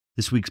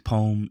This week's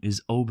poem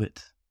is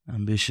OBIT,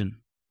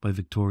 Ambition, by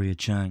Victoria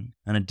Chang,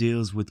 and it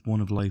deals with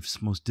one of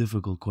life's most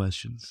difficult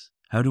questions.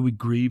 How do we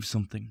grieve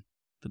something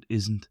that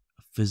isn't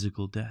a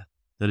physical death?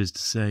 That is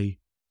to say,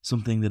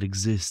 something that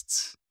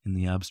exists in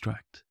the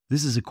abstract.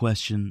 This is a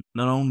question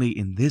not only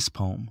in this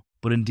poem,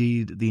 but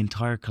indeed the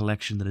entire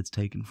collection that it's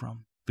taken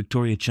from.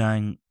 Victoria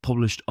Chang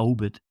published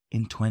OBIT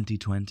in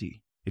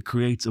 2020. It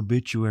creates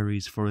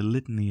obituaries for a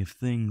litany of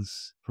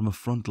things, from a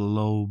frontal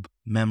lobe,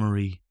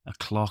 memory, a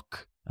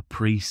clock, a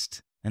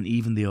priest, and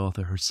even the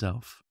author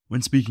herself.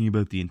 When speaking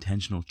about the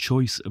intentional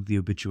choice of the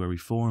obituary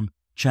form,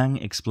 Chang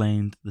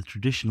explained the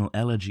traditional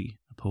elegy,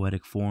 a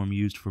poetic form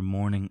used for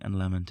mourning and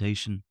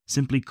lamentation,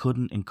 simply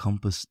couldn't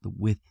encompass the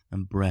width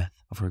and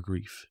breadth of her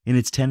grief. In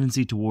its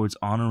tendency towards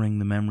honouring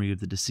the memory of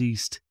the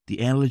deceased,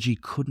 the elegy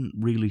couldn't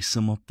really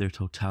sum up their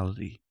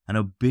totality. An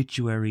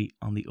obituary,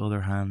 on the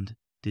other hand,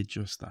 did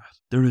just that.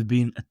 There have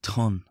been a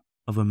ton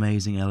of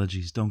amazing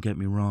elegies, don't get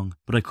me wrong,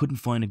 but I couldn't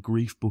find a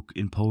grief book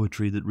in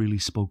poetry that really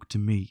spoke to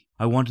me.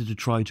 I wanted to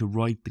try to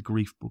write the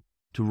grief book,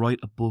 to write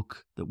a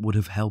book that would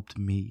have helped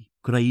me.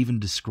 Could I even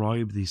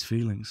describe these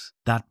feelings?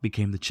 That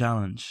became the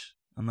challenge,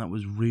 and that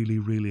was really,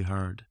 really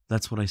hard.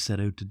 That's what I set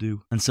out to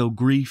do. And so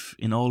grief,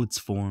 in all its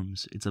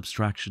forms, its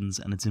abstractions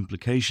and its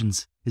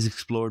implications, is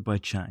explored by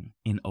Chang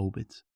in OBIT.